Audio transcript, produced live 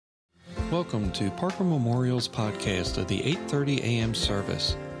Welcome to Parker Memorial's podcast of the 8:30 a.m.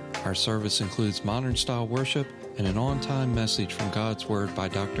 service. Our service includes modern-style worship and an on-time message from God's Word by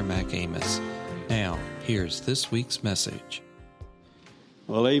Dr. Mac Amos. Now, here's this week's message.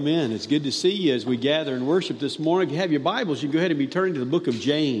 Well, amen. It's good to see you as we gather and worship this morning. If you have your Bibles, you can go ahead and be turning to the book of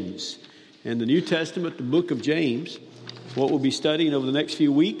James. In the New Testament, the book of James is what we'll be studying over the next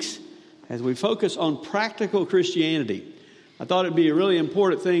few weeks as we focus on practical Christianity. I thought it'd be a really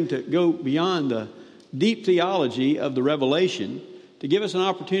important thing to go beyond the deep theology of the Revelation to give us an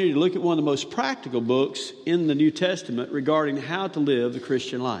opportunity to look at one of the most practical books in the New Testament regarding how to live the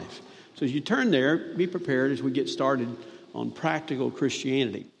Christian life. So as you turn there, be prepared as we get started on practical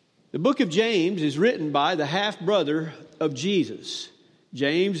Christianity. The book of James is written by the half-brother of Jesus.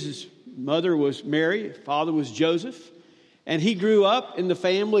 James' mother was Mary, father was Joseph, and he grew up in the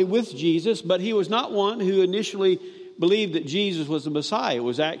family with Jesus, but he was not one who initially believed that Jesus was the Messiah. It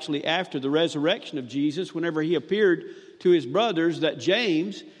was actually after the resurrection of Jesus, whenever he appeared to his brothers, that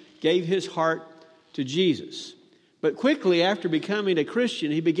James gave his heart to Jesus. But quickly after becoming a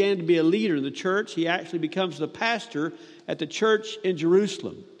Christian, he began to be a leader in the church. He actually becomes the pastor at the church in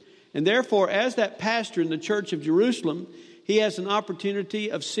Jerusalem. And therefore, as that pastor in the church of Jerusalem, he has an opportunity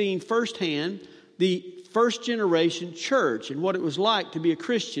of seeing firsthand the first generation church and what it was like to be a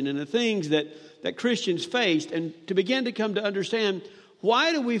Christian and the things that Christians faced, and to begin to come to understand,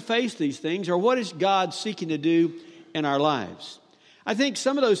 why do we face these things, or what is God seeking to do in our lives? I think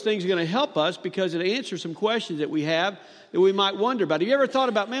some of those things are going to help us because it answers some questions that we have that we might wonder about. Have you ever thought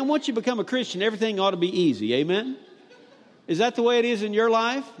about, man, once you become a Christian, everything ought to be easy, amen? Is that the way it is in your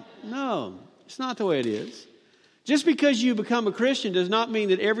life? No, it's not the way it is. Just because you become a Christian does not mean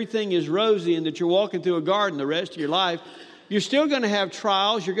that everything is rosy and that you're walking through a garden the rest of your life. You're still going to have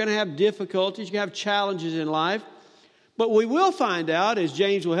trials. You're going to have difficulties. You're going to have challenges in life. But we will find out, as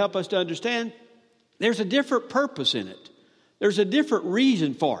James will help us to understand, there's a different purpose in it. There's a different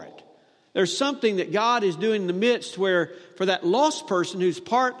reason for it. There's something that God is doing in the midst where for that lost person who's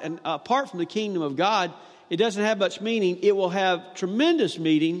apart from the kingdom of God, it doesn't have much meaning. It will have tremendous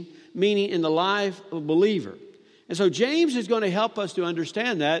meaning in the life of a believer. And so James is going to help us to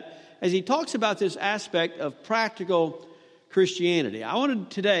understand that as he talks about this aspect of practical Christianity. I want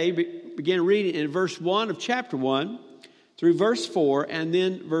to today begin reading in verse 1 of chapter 1 through verse 4 and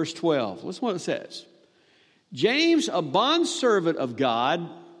then verse 12. Listen what it says. James, a bondservant of God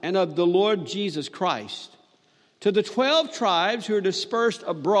and of the Lord Jesus Christ, to the 12 tribes who are dispersed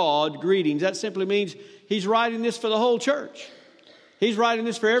abroad, greetings. That simply means he's writing this for the whole church. He's writing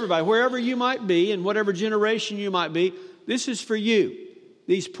this for everybody. Wherever you might be and whatever generation you might be, this is for you.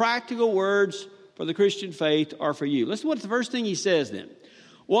 These practical words for the Christian faith are for you. Listen to what the first thing he says then.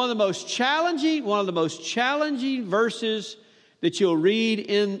 One of the most challenging verses that you'll read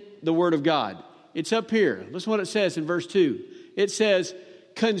in the Word of God. It's up here. Listen to what it says in verse 2. It says,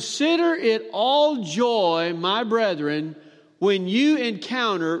 "Consider it all joy, my brethren, when you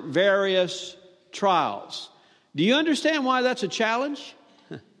encounter various trials." Do you understand why that's a challenge?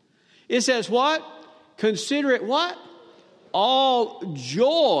 It says what? Consider it what? All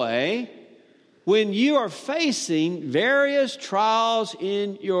joy when you are facing various trials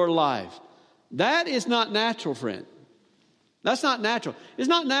in your life. That is not natural, friend. That's not natural. It's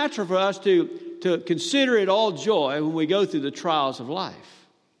not natural for us to consider it all joy when we go through the trials of life.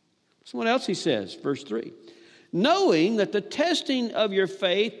 So what else he says, verse 3. Knowing that the testing of your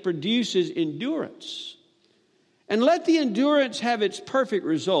faith produces endurance. And let the endurance have its perfect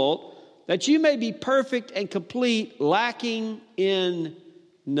result, that you may be perfect and complete, lacking in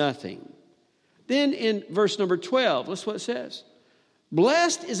nothing. Then in verse number 12, listen what it says.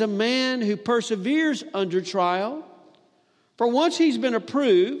 Blessed is a man who perseveres under trial, for once he's been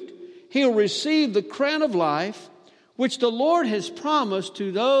approved, he'll receive the crown of life, which the Lord has promised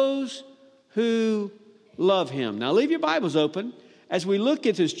to those who love him. Now leave your Bibles open as we look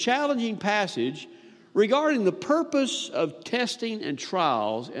at this challenging passage regarding the purpose of testing and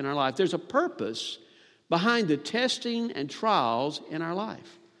trials in our life. There's a purpose behind the testing and trials in our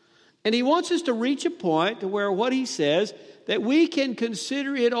life. And he wants us to reach a point to where what he says, that we can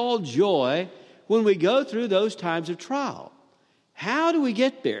consider it all joy when we go through those times of trial. How do we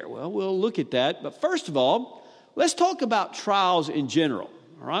get there? Well, we'll look at that. But first of all, let's talk about trials in general.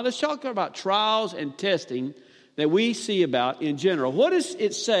 All right, let's talk about trials and testing that we see about in general. What does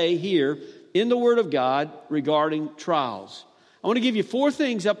it say here in the Word of God regarding trials? I want to give you 4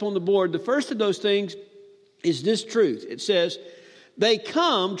 things up on the board. The first of those things is this truth. It says,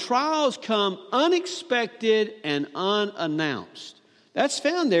 trials come unexpected and unannounced. That's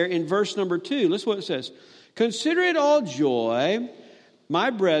found there in verse number 2. Listen what it says. Consider it all joy my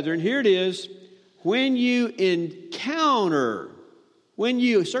brethren, here it is, when you encounter,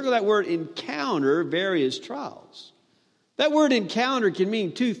 circle that word encounter, various trials. That word encounter can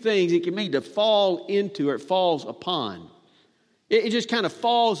mean two things. It can mean to fall into or it falls upon. It just kind of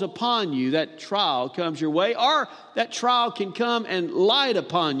falls upon you. That trial comes your way, or that trial can come and light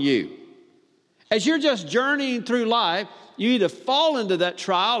upon you. As you're just journeying through life, you either fall into that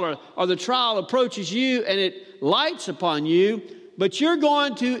trial or the trial approaches you and it lights upon you, but you're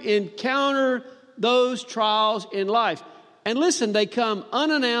going to encounter those trials in life. And listen, they come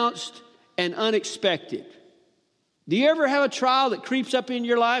unannounced and unexpected. Do you ever have a trial that creeps up in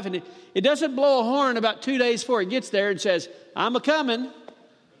your life and it doesn't blow a horn about 2 days before it gets there and says, I'm a-coming,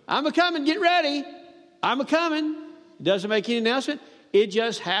 get ready, I'm a-coming. It doesn't make any announcement. It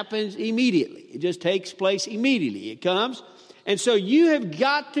just happens immediately. It just takes place immediately. It comes. And so you have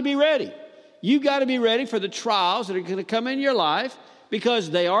got to be ready. You've got to be ready for the trials that are going to come in your life because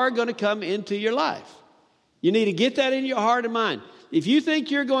they are going to come into your life. You need to get that in your heart and mind. If you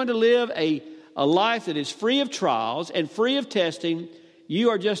think you're going to live a life that is free of trials and free of testing, you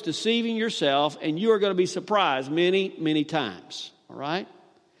are just deceiving yourself and you are going to be surprised many, many times. All right?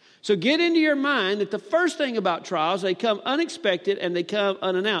 So get into your mind that the first thing about trials, they come unexpected and they come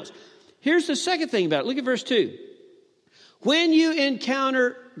unannounced. Here's the second thing about it. Look at verse 2. When you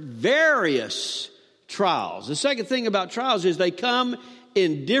encounter various trials, the second thing about trials is they come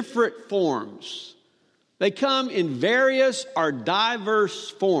in different forms. They come in various or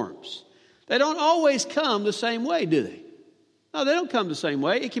diverse forms. They don't always come the same way, do they? No, they don't come the same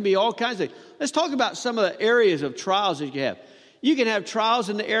way. It can be all kinds of things. Let's talk about some of the areas of trials that you have. You can have trials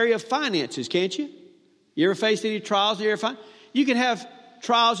in the area of finances, can't you? You ever faced any trials in the area of finances? You can have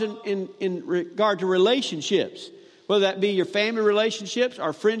trials in regard to relationships, whether that be your family relationships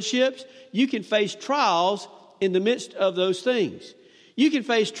or friendships. You can face trials in the midst of those things. You can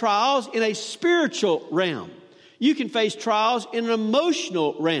face trials in a spiritual realm. You can face trials in an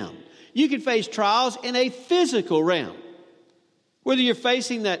emotional realm. You can face trials in a physical realm. Whether you're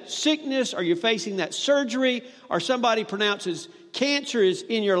facing that sickness or you're facing that surgery or somebody pronounces cancer is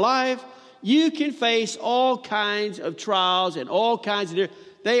in your life, you can face all kinds of trials and all kinds of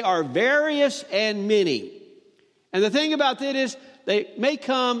they are various and many. And the thing about that is they may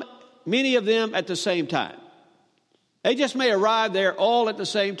come, many of them at the same time. They just may arrive there all at the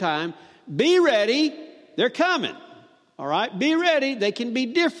same time. Be ready. They're coming. All right? Be ready. They can be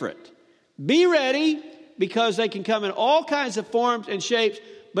different. Be ready because they can come in all kinds of forms and shapes,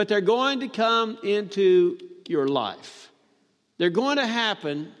 but they're going to come into your life. They're going to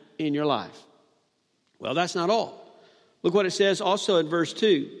happen in your life. Well, that's not all. Look what it says also in verse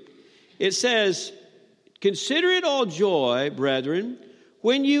 2. It says, consider it all joy, brethren,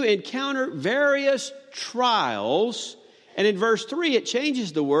 when you encounter various trials. And in verse 3, it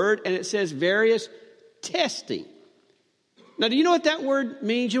changes the word and it says various testing. Now, do you know what that word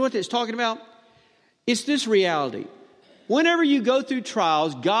means? You know what it's talking about? It's this reality. Whenever you go through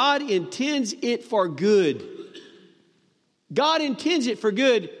trials, God intends it for good. God intends it for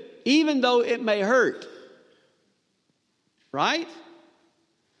good, even though it may hurt. Right?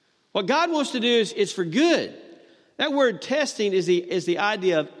 What God wants to do is it's for good. That word testing is the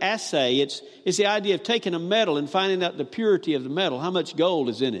idea of assay. It's the idea of taking a metal and finding out the purity of the metal, how much gold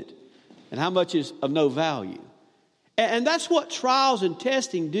is in it, and how much is of no value. And that's what trials and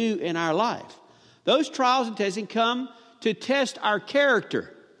testing do in our life. Those trials and testing come to test our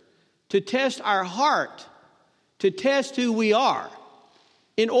character, to test our heart, to test who we are,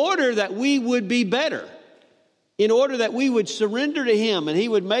 in order that we would be better, in order that we would surrender to Him and He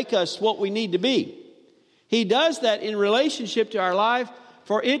would make us what we need to be. He does that in relationship to our life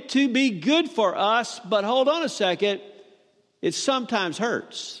for it to be good for us, but hold on a second, it sometimes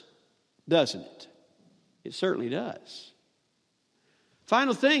hurts, doesn't it? It certainly does.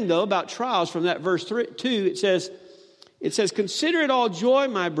 Final thing, though, about trials from that verse 2, it says, consider it all joy,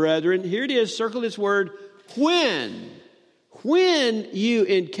 my brethren. Here it is, circle this word, when you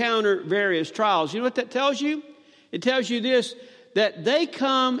encounter various trials. You know what that tells you? It tells you this, that they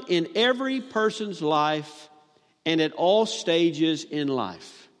come in every person's life and at all stages in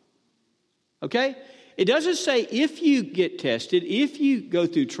life. Okay? It doesn't say if you get tested, if you go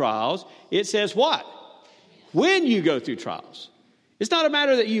through trials. It says what? When you go through trials. It's not a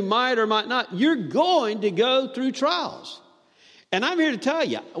matter that you might or might not. You're going to go through trials. And I'm here to tell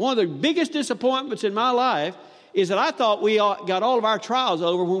you, one of the biggest disappointments in my life is that I thought we got all of our trials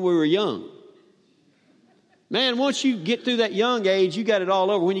over when we were young. Man, once you get through that young age, you got it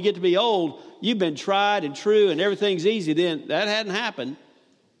all over. When you get to be old, you've been tried and true and everything's easy then. That hadn't happened.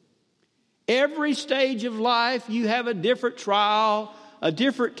 Every stage of life, you have a different trial, a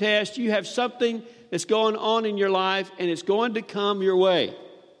different test. You have something that's going on in your life, and it's going to come your way.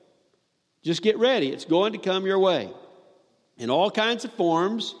 Just get ready. It's going to come your way in all kinds of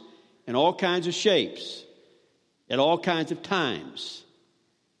forms, in all kinds of shapes, at all kinds of times.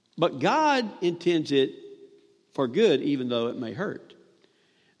 But God intends it for good, even though it may hurt.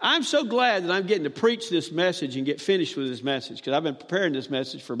 I'm so glad that I'm getting to preach this message and get finished with this message, because I've been preparing this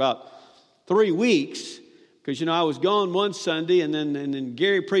message for about 3 weeks, because, I was gone one Sunday, and then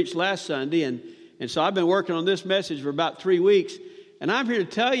Gary preached last Sunday, and so I've been working on this message for about 3 weeks. And I'm here to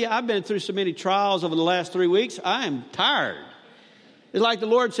tell you, I've been through so many trials over the last 3 weeks, I am tired. It's like the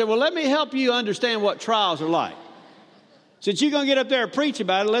Lord said, well, let me help you understand what trials are like. Since you're going to get up there and preach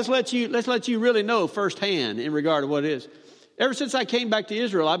about it, let's let you really know firsthand in regard to what it is. Ever since I came back to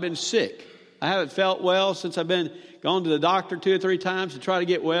Israel, I've been sick. I haven't felt well since I've been gone to the doctor 2 or 3 times to try to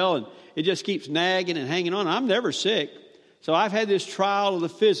get well, and it just keeps nagging and hanging on. I'm never sick. So I've had this trial of the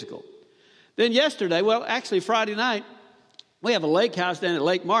physical. Then yesterday, actually Friday night, we have a lake house down at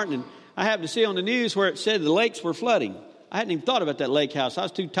Lake Martin, and I happened to see on the news where it said the lakes were flooding. I hadn't even thought about that lake house. I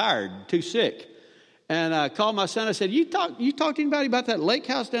was too tired, too sick. And I called my son. I said, you talked to anybody about that lake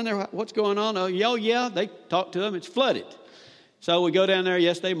house down there? What's going on? Oh, yeah. They talked to them. It's flooded. So we go down there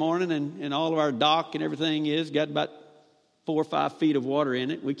yesterday morning, and all of our dock and everything got about 4 or 5 feet of water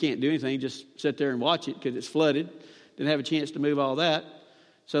in it. We can't do anything, just sit there and watch it because it's flooded. Didn't have a chance to move all that.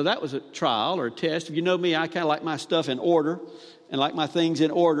 So that was a trial or a test. If you know me, I kind of like my stuff in order and like my things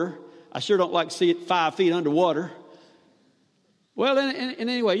in order. I sure don't like to see it 5 feet underwater. Well, and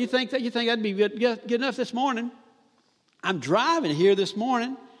anyway, you think that'd be good enough this morning? I'm driving here this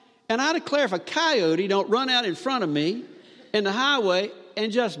morning, and I declare if a coyote don't run out in front of me in the highway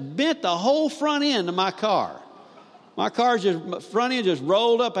and just bent the whole front end of my car. My front end just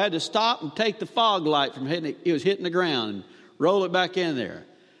rolled up. I had to stop and take the fog light from hitting it. It was hitting the ground and roll it back in there.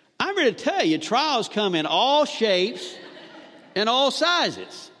 I'm here to tell you, trials come in all shapes and all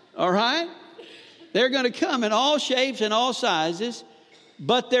sizes, all right? They're going to come in all shapes and all sizes,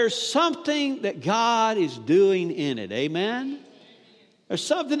 but there's something that God is doing in it, amen? There's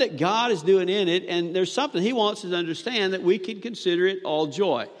something that God is doing in it, and there's something He wants us to understand that we can consider it all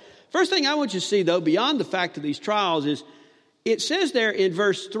joy. First thing I want you to see, though, beyond the fact of these trials is, it says there in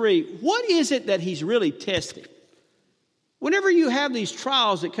verse 3, what is it that He's really testing? Whenever you have these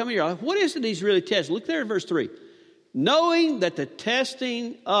trials that come in your life, what is it He's really testing? Look there in verse 3. Knowing that the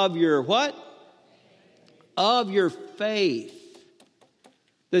testing of your what? Of your faith.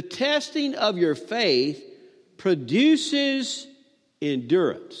 The testing of your faith produces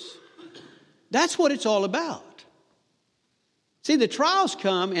endurance. That's what it's all about. See, the trials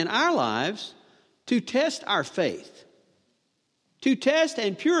come in our lives to test our faith, to test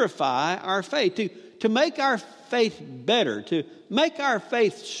and purify our faith, to make our faith better, to make our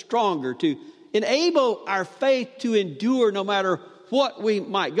faith stronger, to enable our faith to endure no matter what we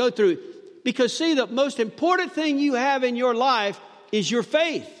might go through. Because, see, the most important thing you have in your life is your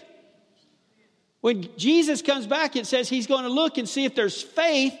faith. When Jesus comes back, it says He's going to look and see if there's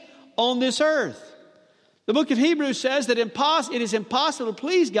faith on this earth. The book of Hebrews says that it is impossible to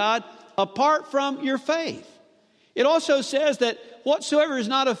please God apart from your faith. It also says that whatsoever is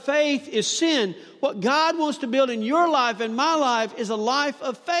not of faith is sin. What God wants to build in your life and my life is a life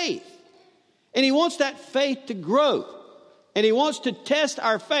of faith. And He wants that faith to grow. And He wants to test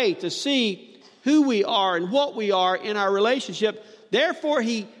our faith to see who we are and what we are in our relationship. Therefore,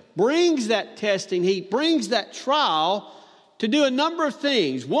 He brings that testing, He brings that trial to do a number of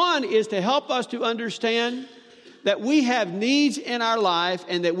things. One is to help us to understand that we have needs in our life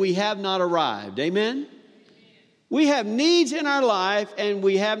and that we have not arrived. Amen? We have needs in our life and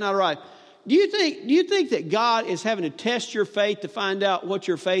we have not arrived. Do you think that God is having to test your faith to find out what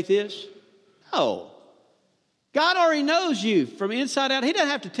your faith is? No. God already knows you from inside out. He doesn't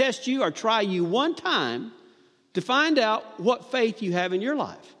have to test you or try you one time to find out what faith you have in your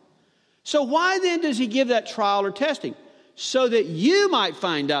life. So why then does He give that trial or testing? So that you might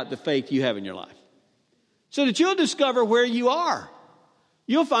find out the faith you have in your life. So that you'll discover where you are.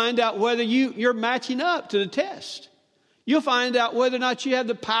 You'll find out whether you're matching up to the test. You'll find out whether or not you have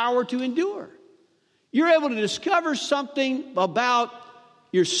the power to endure. You're able to discover something about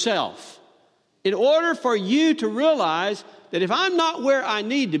yourself in order for you to realize that if I'm not where I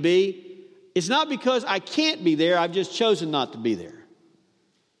need to be, it's not because I can't be there, I've just chosen not to be there.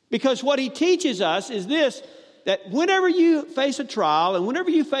 Because what He teaches us is this, that whenever you face a trial and whenever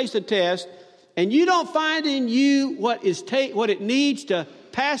you face a test and you don't find in you what it needs to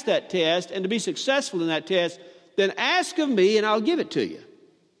pass that test and to be successful in that test, then ask of me and I'll give it to you.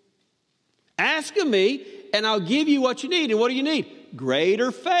 Ask of me and I'll give you what you need. And what do you need?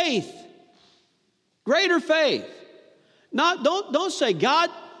 greater faith. Greater faith. Don't say, God,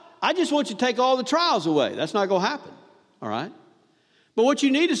 I just want you to take all the trials away. That's not going to happen. All right? But what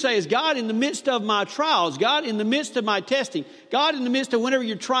you need to say is, God, in the midst of my trials, God, in the midst of my testing, God, in the midst of whenever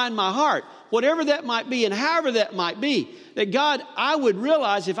you're trying my heart, whatever that might be and however that might be, that God, I would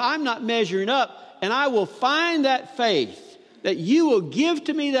realize if I'm not measuring up, and I will find that faith, that you will give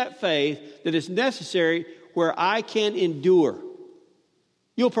to me that faith that is necessary where I can endure.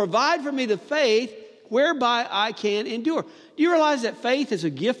 You'll provide for me the faith whereby I can endure. Do you realize that faith is a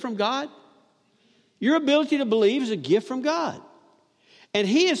gift from God? Your ability to believe is a gift from God. And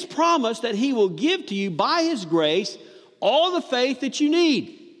He has promised that He will give to you by His grace all the faith that you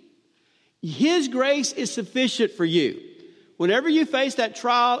need. His grace is sufficient for you. Whenever you face that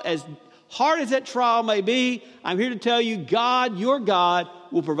trial, as hard as that trial may be, I'm here to tell you, God, your God,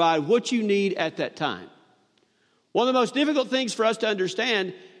 will provide what you need at that time. One of the most difficult things for us to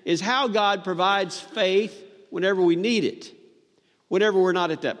understand is how God provides faith whenever we need it, whenever we're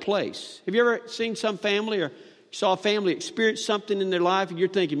not at that place. Have you ever seen some family or saw a family experience something in their life and you're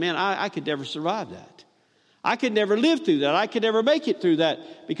thinking, man, I could never survive that. I could never live through that. I could never make it through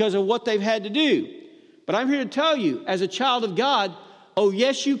that because of what they've had to do. But I'm here to tell you, as a child of God, oh,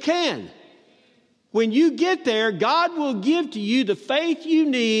 yes, you can. When you get there, God will give to you the faith you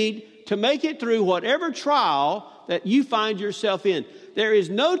need to make it through whatever trial that you find yourself in. There is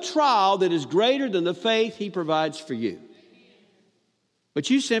no trial that is greater than the faith He provides for you. But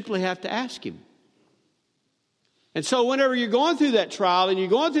you simply have to ask Him. And so whenever you're going through that trial and you're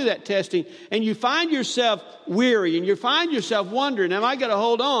going through that testing and you find yourself weary and you find yourself wondering, am I going to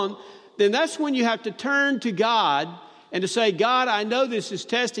hold on? Then that's when you have to turn to God and to say, God, I know this is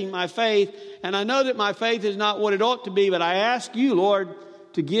testing my faith, and I know that my faith is not what it ought to be, but I ask you, Lord,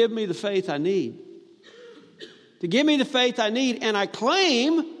 to give me the faith I need. To give me the faith I need. And I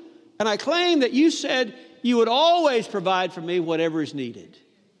claim that you said you would always provide for me whatever is needed.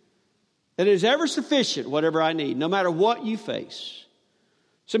 That it is ever sufficient, whatever I need, no matter what you face.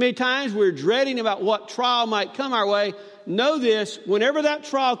 So many times we're dreading about what trial might come our way. Know this, whenever that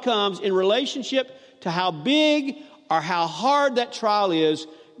trial comes in relationship to how big or how hard that trial is,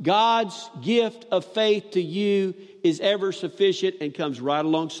 God's gift of faith to you is ever sufficient and comes right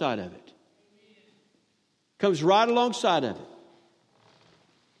alongside of it. Comes right alongside of it.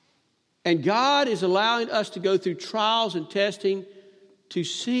 And God is allowing us to go through trials and testing to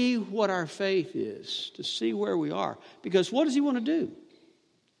see what our faith is, to see where we are. Because what does He want to do?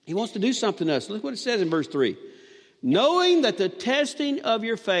 He wants to do something to us. Look what it says in verse 3. Knowing that the testing of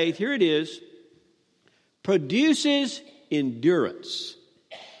your faith, here it is, produces endurance.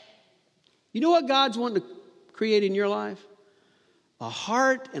 You know what God's wanting to create in your life? A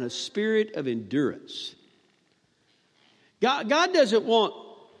heart and a spirit of endurance. God doesn't want,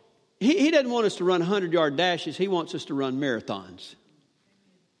 He doesn't want us to run 100-yard dashes. He wants us to run marathons.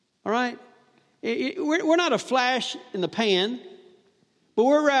 All right? We're not a flash in the pan, but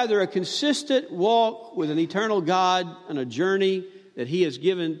we're rather a consistent walk with an eternal God and a journey that He has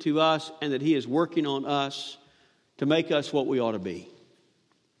given to us and that He is working on us to make us what we ought to be.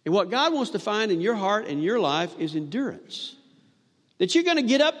 And what God wants to find in your heart and your life is endurance. That you're going to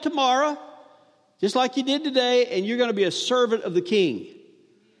get up tomorrow, just like you did today, and you're going to be a servant of the King.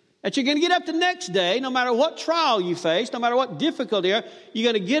 That you're going to get up the next day, no matter what trial you face, no matter what difficulty,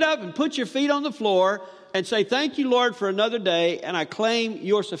 you're going to get up and put your feet on the floor and say, thank you, Lord, for another day, and I claim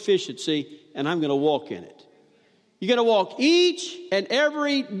your sufficiency, and I'm going to walk in it. You're going to walk each and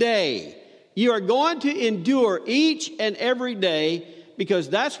every day. You are going to endure each and every day because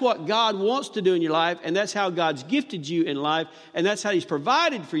that's what God wants to do in your life, and that's how God's gifted you in life, and that's how He's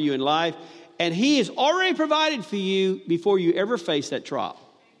provided for you in life, and He has already provided for you before you ever face that trial.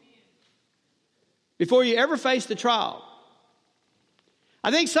 Before you ever face the trial.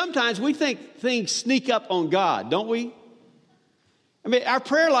 I think sometimes we think things sneak up on God, don't we? I mean, our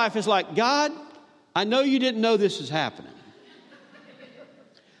prayer life is like, God, I know you didn't know this is happening.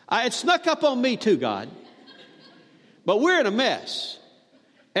 It snuck up on me too, God. But we're in a mess.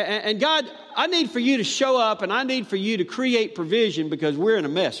 And God, I need for you to show up and I need for you to create provision because we're in a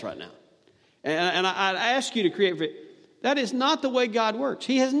mess right now. And I ask you to create provision. That is not the way God works.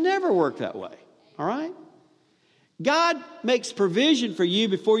 He has never worked that way. All right? God makes provision for you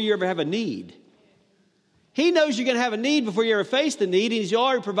before you ever have a need. He knows you're going to have a need before you ever face the need, and He's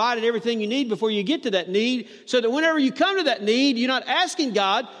already provided everything you need before you get to that need, so that whenever you come to that need, you're not asking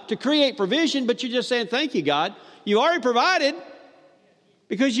God to create provision, but you're just saying, thank you, God. You already provided,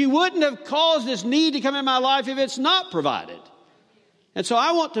 because you wouldn't have caused this need to come in my life if it's not provided. And so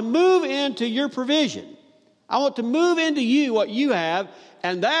I want to move into your provision. I want to move into you what you have,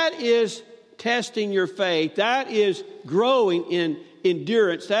 and that is testing your faith. That is growing in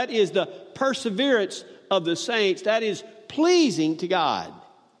endurance. That is the perseverance of the saints. That is pleasing to God.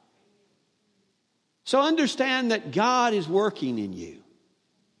 So understand that God is working in you.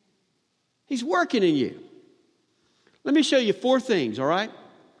 He's working in you. Let me show you 4 things, all right?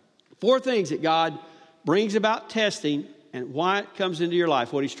 4 things that God brings about testing and why it comes into your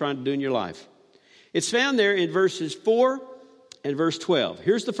life, what He's trying to do in your life. It's found there in verses 4 and verse 12.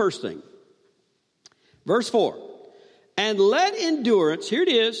 Here's the first thing. Verse 4. And let endurance, here it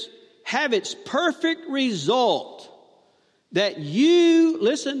is, have its perfect result, that you,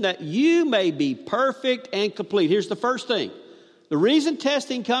 listen, that you may be perfect and complete. Here's the first thing. The reason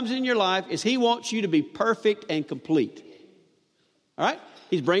testing comes in your life is He wants you to be perfect and complete. All right?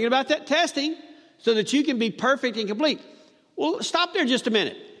 He's bringing about that testing so that you can be perfect and complete. Well, stop there just a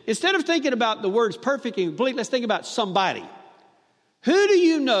minute. Instead of thinking about the words perfect and complete, let's think about somebody. Who do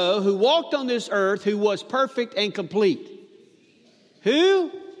you know who walked on this earth who was perfect and complete?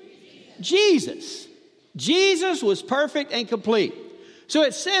 Who? Jesus. Jesus was perfect and complete. So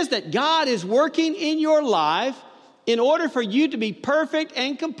it says that God is working in your life in order for you to be perfect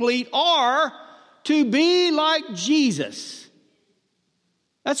and complete, or to be like Jesus.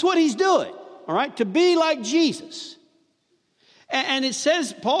 That's what He's doing, all right? To be like Jesus. And it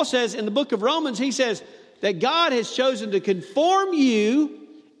says, Paul says in the book of Romans, he says that God has chosen to conform you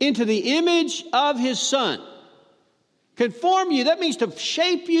into the image of His Son. Conform you, that means to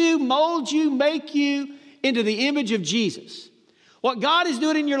shape you, mold you, make you into the image of Jesus. What God is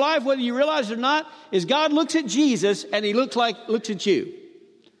doing in your life, whether you realize it or not, is God looks at Jesus and He looks at you.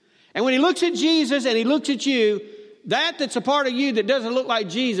 And when He looks at Jesus and He looks at you, that's a part of you that doesn't look like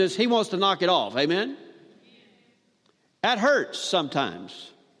Jesus, He wants to knock it off. Amen? That hurts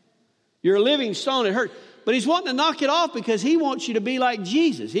sometimes. You're a living stone, it hurts. But He's wanting to knock it off because He wants you to be like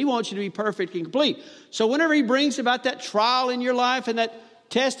Jesus. He wants you to be perfect and complete. So whenever He brings about that trial in your life and that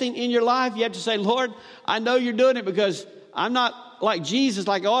testing in your life, you have to say, Lord, I know You're doing it because I'm not like Jesus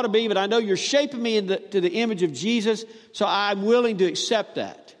like I ought to be, but I know You're shaping me into the image of Jesus, so I'm willing to accept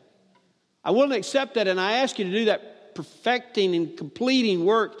that. I'm willing to accept that, and I ask You to do that perfecting and completing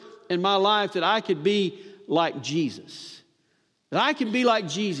work in my life that I could be like Jesus. That I can be like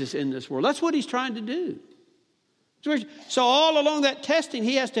Jesus in this world. That's what He's trying to do. So all along that testing,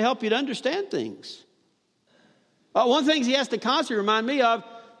 He has to help you to understand things. One thing He has to constantly remind me of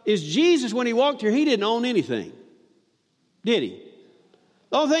is Jesus, when He walked here, He didn't own anything. Did He?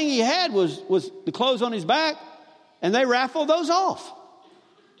 The only thing He had was the clothes on His back, and they raffled those off.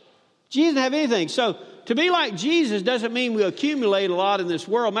 Jesus didn't have anything. So to be like Jesus doesn't mean we accumulate a lot in this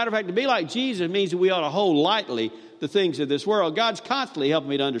world. Matter of fact, to be like Jesus means that we ought to hold lightly the things of this world. God's constantly helping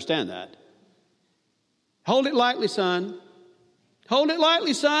me to understand that. Hold it lightly, son. Hold it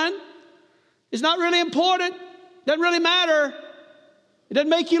lightly, son. It's not really important. Doesn't really matter. It doesn't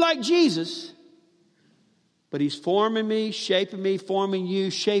make you like Jesus. But He's forming me, shaping me, forming you,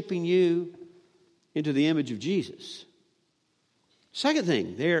 shaping you into the image of Jesus. Second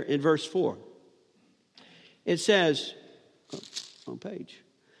thing, there in verse 4. It says, on page,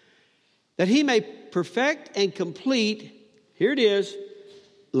 that He may perfect and complete, here it is,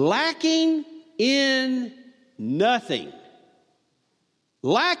 lacking in nothing.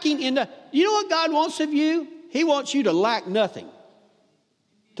 Lacking in nothing. You know what God wants of you? He wants you to lack nothing.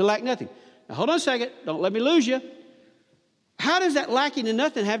 To lack nothing. Now hold on a second. Don't let me lose you. How does that lacking in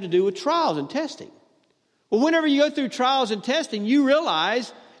nothing have to do with trials and testing? Well, whenever you go through trials and testing, you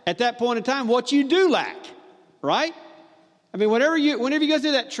realize at that point in time what you do lack. Right? I mean, whenever you go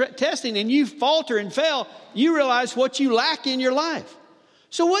through that testing and you falter and fail, you realize what you lack in your life.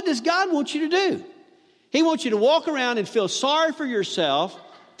 So what does God want you to do? He wants you to walk around and feel sorry for yourself,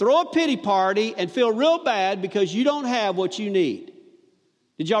 throw a pity party, and feel real bad because you don't have what you need.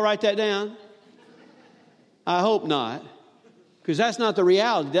 Did y'all write that down? I hope not, because that's not the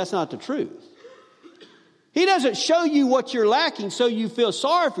reality. That's not the truth. He doesn't show you what you're lacking so you feel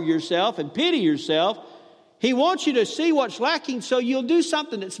sorry for yourself and pity yourself. He wants you to see what's lacking so you'll do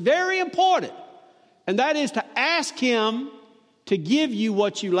something that's very important. And that is to ask Him to give you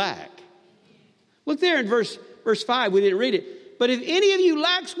what you lack. Look there in verse 5. We didn't read it. But if any of you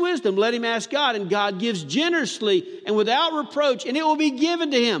lacks wisdom, let him ask God. And God gives generously and without reproach, and it will be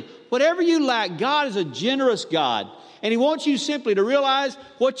given to him. Whatever you lack, God is a generous God. And He wants you simply to realize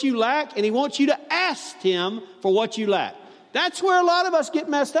what you lack, and He wants you to ask Him for what you lack. That's where a lot of us get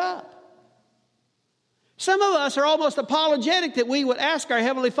messed up. Some of us are almost apologetic that we would ask our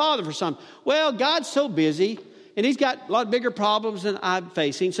Heavenly Father for something. Well, God's so busy. and he's got a lot bigger problems than I'm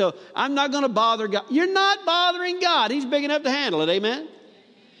facing, so I'm not going to bother God. You're not bothering God. He's big enough to handle it, amen?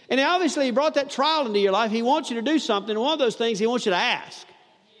 And obviously, he brought that trial into your life. He wants you to do something, and one of those things, he wants you to ask.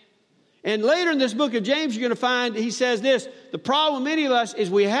 And later in this book of James, you're going to find, he says this, the problem with many of us is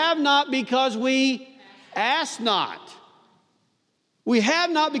we have not because we ask not. We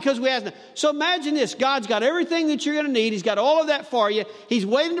have not because we ask not. So imagine this. God's got everything that you're going to need. He's got all of that for you. He's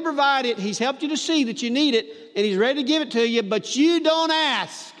waiting to provide it. He's helped you to see that you need it, and he's ready to give it to you, but you don't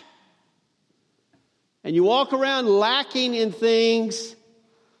ask. And you walk around lacking in things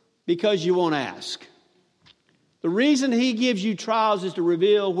because you won't ask. The reason he gives you trials is to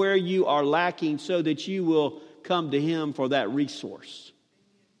reveal where you are lacking so that you will come to him for that resource.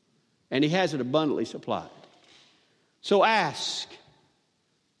 And he has it abundantly supplied. So ask.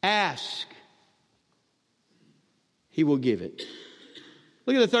 Ask. He will give it.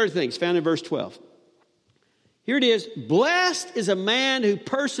 Look at the third thing. It's found in verse 12. Here it is. Blessed is a man who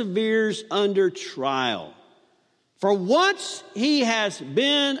perseveres under trial. For once he has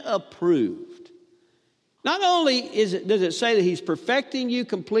been approved. Not only does it say that he's perfecting you,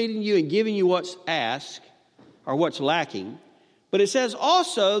 completing you, and giving you what's asked or what's lacking, but it says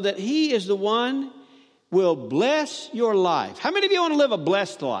also that he is the one will bless your life. How many of you want to live a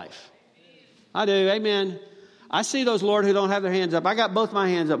blessed life? I do, amen. I see those, Lord, who don't have their hands up. I got both my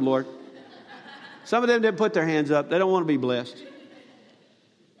hands up, Lord. Some of them didn't put their hands up. They don't want to be blessed.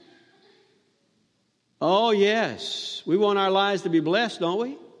 Oh, yes. We want our lives to be blessed, don't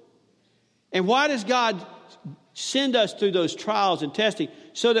we? And why does God send us through those trials and testing?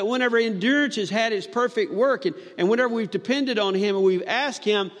 So that whenever endurance has had its perfect work and whenever we've depended on him and we've asked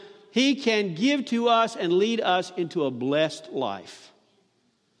him, he can give to us and lead us into a blessed life.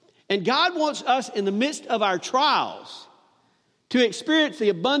 And God wants us in the midst of our trials to experience the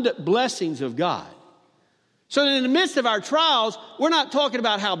abundant blessings of God. So that in the midst of our trials, we're not talking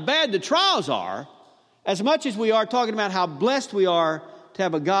about how bad the trials are, as much as we are talking about how blessed we are to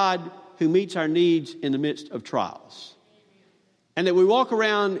have a God who meets our needs in the midst of trials. And that we walk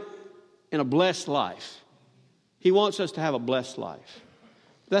around in a blessed life. He wants us to have a blessed life.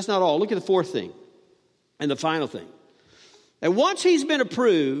 But that's not all. Look at the fourth thing and the final thing. And once he's been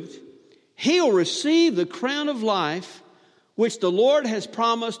approved, he'll receive the crown of life which the Lord has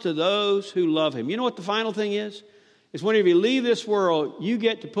promised to those who love him. You know what the final thing is? It's whenever you leave this world, you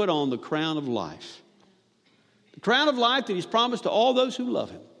get to put on the crown of life. The crown of life that he's promised to all those who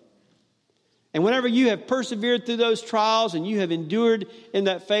love him. And whenever you have persevered through those trials and you have endured in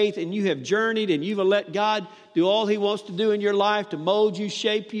that faith and you have journeyed and you've let God do all he wants to do in your life to mold you,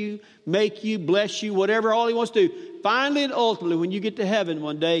 shape you, make you, bless you, whatever all he wants to do. Finally and ultimately, when you get to heaven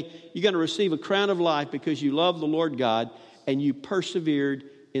one day, you're going to receive a crown of life because you love the Lord God and you persevered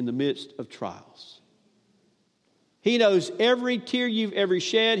in the midst of trials. He knows every tear you've ever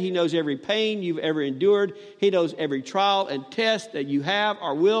shed. He knows every pain you've ever endured. He knows every trial and test that you have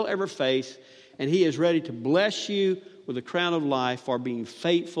or will ever face. And he is ready to bless you with a crown of life for being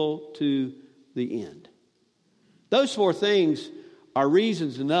faithful to the end. Those four things are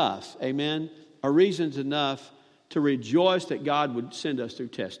reasons enough, amen, are reasons enough to rejoice that God would send us through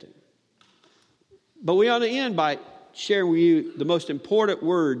testing. But we ought to end by sharing with you the most important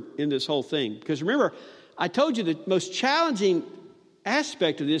word in this whole thing. Because remember, I told you the most challenging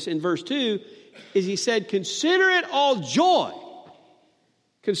aspect of this in verse 2 is he said, consider it all joy.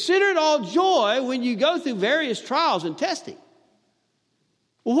 Consider it all joy when you go through various trials and testing.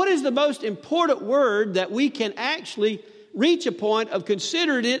 Well, what is the most important word that we can actually reach a point of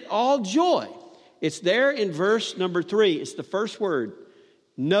considering it all joy? It's there in verse number 3. It's the first word,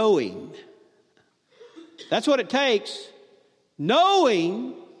 knowing. That's what it takes.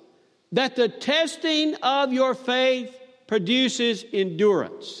 Knowing that the testing of your faith produces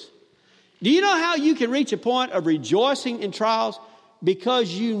endurance. Do you know how you can reach a point of rejoicing in trials?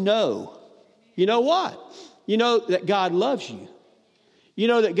 Because you know. You know what? You know that God loves you. You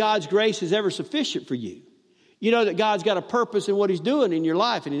know that God's grace is ever sufficient for you. You know that God's got a purpose in what he's doing in your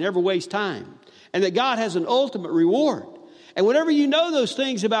life and he never wastes time. And that God has an ultimate reward. And whenever you know those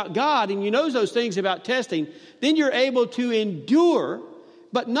things about God and you know those things about testing, then you're able to endure,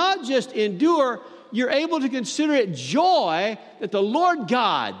 but not just endure, you're able to consider it joy that the Lord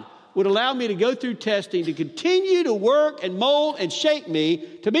God would allow me to go through testing to continue to work and mold and shape me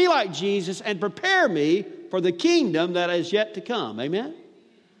to be like Jesus and prepare me for the kingdom that is yet to come. Amen?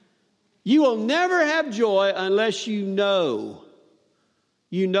 You will never have joy unless you know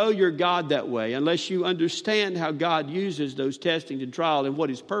your God that way, unless you understand how God uses those testings and trial and what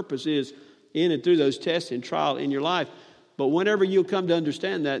his purpose is in and through those tests and trial in your life. But whenever you come to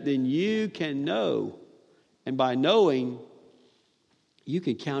understand that, then you can know And by knowing, you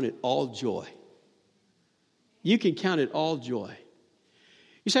can count it all joy. You can count it all joy.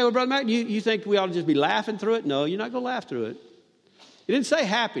 You say, well, Brother Mac, you think we ought to just be laughing through it? No, you're not going to laugh through it. It didn't say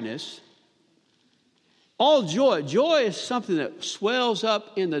happiness. All joy. Joy is something that swells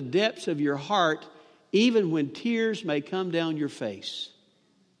up in the depths of your heart, even when tears may come down your face.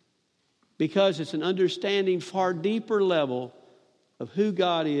 Because it's an understanding far deeper level of who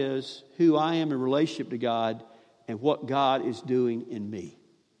God is, who I am in relationship to God, and what God is doing in me.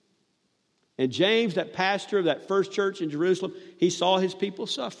 And James, that pastor of that first church in Jerusalem, he saw his people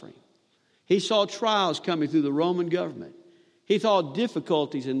suffering. He saw trials coming through the Roman government. He saw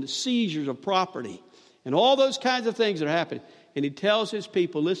difficulties and the seizures of property and all those kinds of things that are happening. And he tells his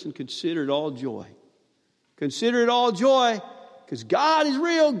people, listen, consider it all joy. Consider it all joy because God is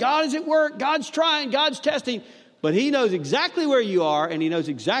real. God is at work. God's trying. God's testing. But he knows exactly where you are, and he knows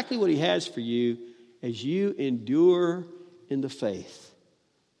exactly what he has for you as you endure in the faith.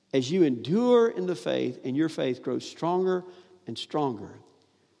 As you endure in the faith, and your faith grows stronger and stronger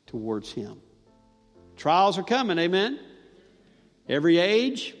towards him. Trials are coming, amen? Every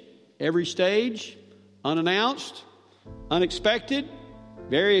age, every stage, unannounced, unexpected,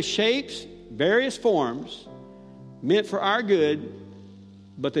 various shapes, various forms, meant for our good,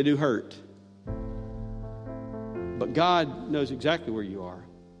 but they do hurt. But God knows exactly where you are,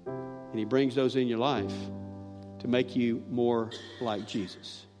 and he brings those in your life to make you more like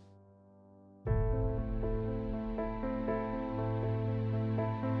Jesus.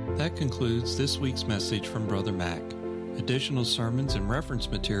 That concludes this week's message from Brother Mac. Additional sermons and reference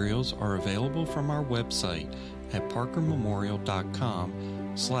materials are available from our website at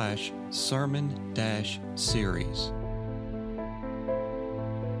parkermemorial.com/sermon-series.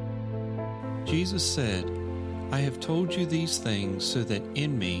 Jesus said, I have told you these things so that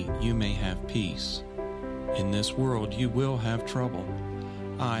in me you may have peace. In this world you will have trouble.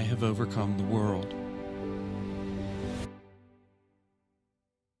 I have overcome the world.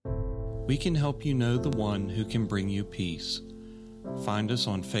 We can help you know the one who can bring you peace. Find us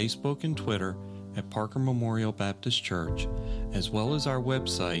on Facebook and Twitter at Parker Memorial Baptist Church, as well as our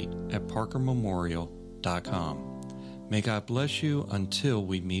website at parkermemorial.com. May God bless you until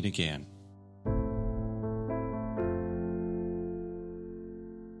we meet again.